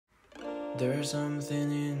There's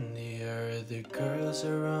something in the air. The girls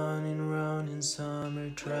are running round in summer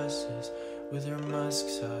dresses with their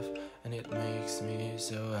masks off, and it makes me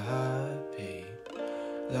so happy.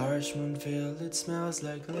 Larchmont Village smells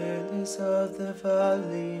like lilies of the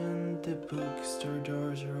valley, and the bookstore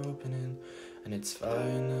doors are opening, and it's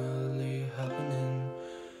finally happening.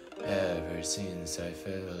 Ever since I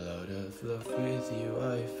fell out of love with you,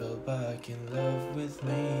 I fell back in love with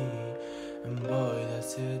me, and boy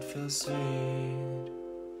does it feel sweet.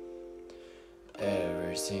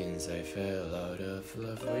 Ever since I fell out of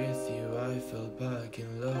love with you, I fell back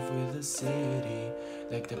in love with the city,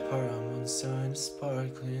 like the Paramount sign,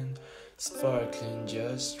 sparkling, sparkling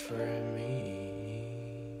just for me.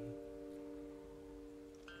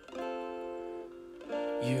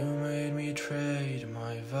 You made me trade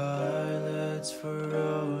my violets for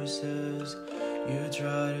roses. You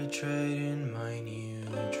tried to trade in my new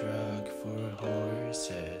truck for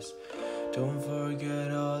horses. Don't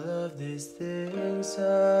forget all of these things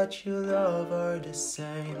that you love are the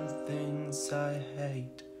same things I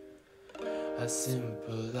hate. A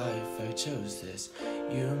simple life, I chose this.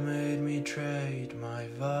 You made me trade my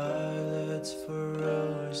violets for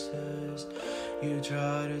roses. You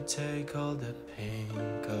try to take all the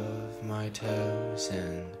pink of my toes,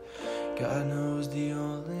 and God knows the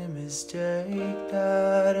only mistake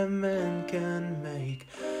that a man can make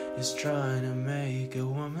is trying to make a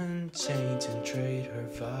woman change and trade her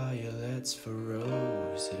violets for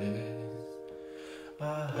roses.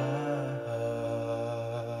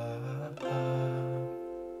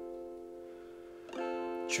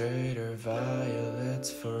 Trade her violets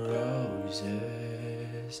for roses.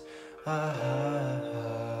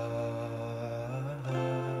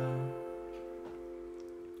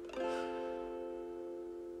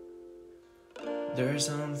 There's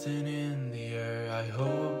something in the air. I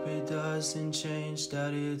hope it doesn't change,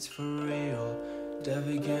 that it's for real. The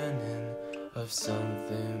beginning of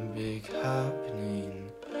something big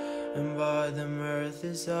happening. And by the mirth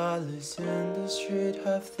is all is in the street,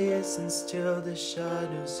 half this and still the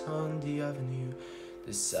shadows on the avenue.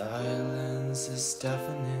 The silence is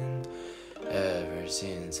deafening. Ever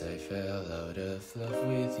since I fell out of love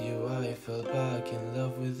with you, I fell back in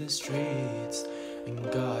love with the streets, and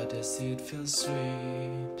God does it feel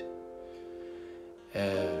sweet.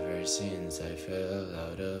 Ever since I fell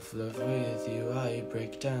out of love with you, I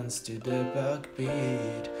break dance to the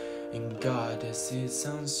backbeat, and God does it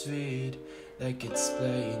sound sweet, like it's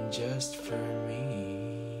playing just for me.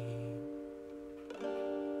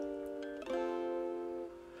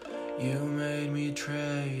 You made me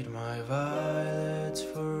trade my violets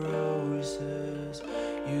for roses.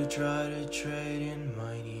 You tried to trade in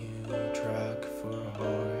my new truck for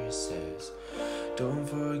horses. Don't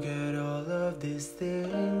forget all of these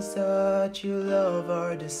things that you love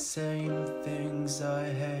are the same things I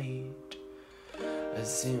hate. A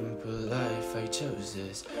simple life, I chose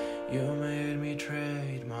this. You made me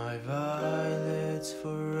trade my violets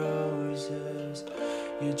for roses.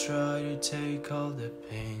 You try to take all the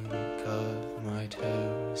pink of my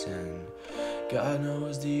toes, and God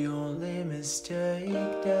knows the only mistake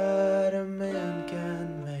that a man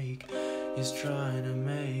can make is trying to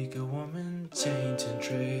make a woman change and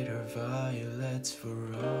trade her violets for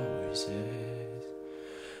roses.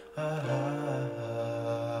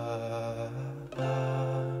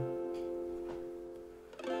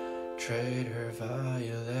 Trade her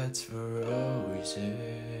violets for roses.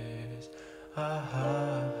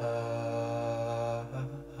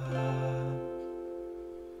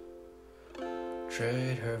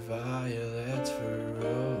 Trade her violets for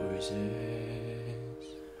roses.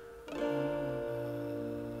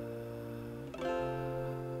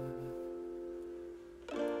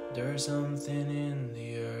 There's something in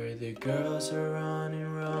the air. The girls are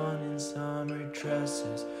running round in summer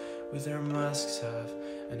dresses with their masks off,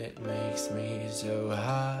 and it makes me so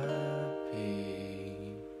happy.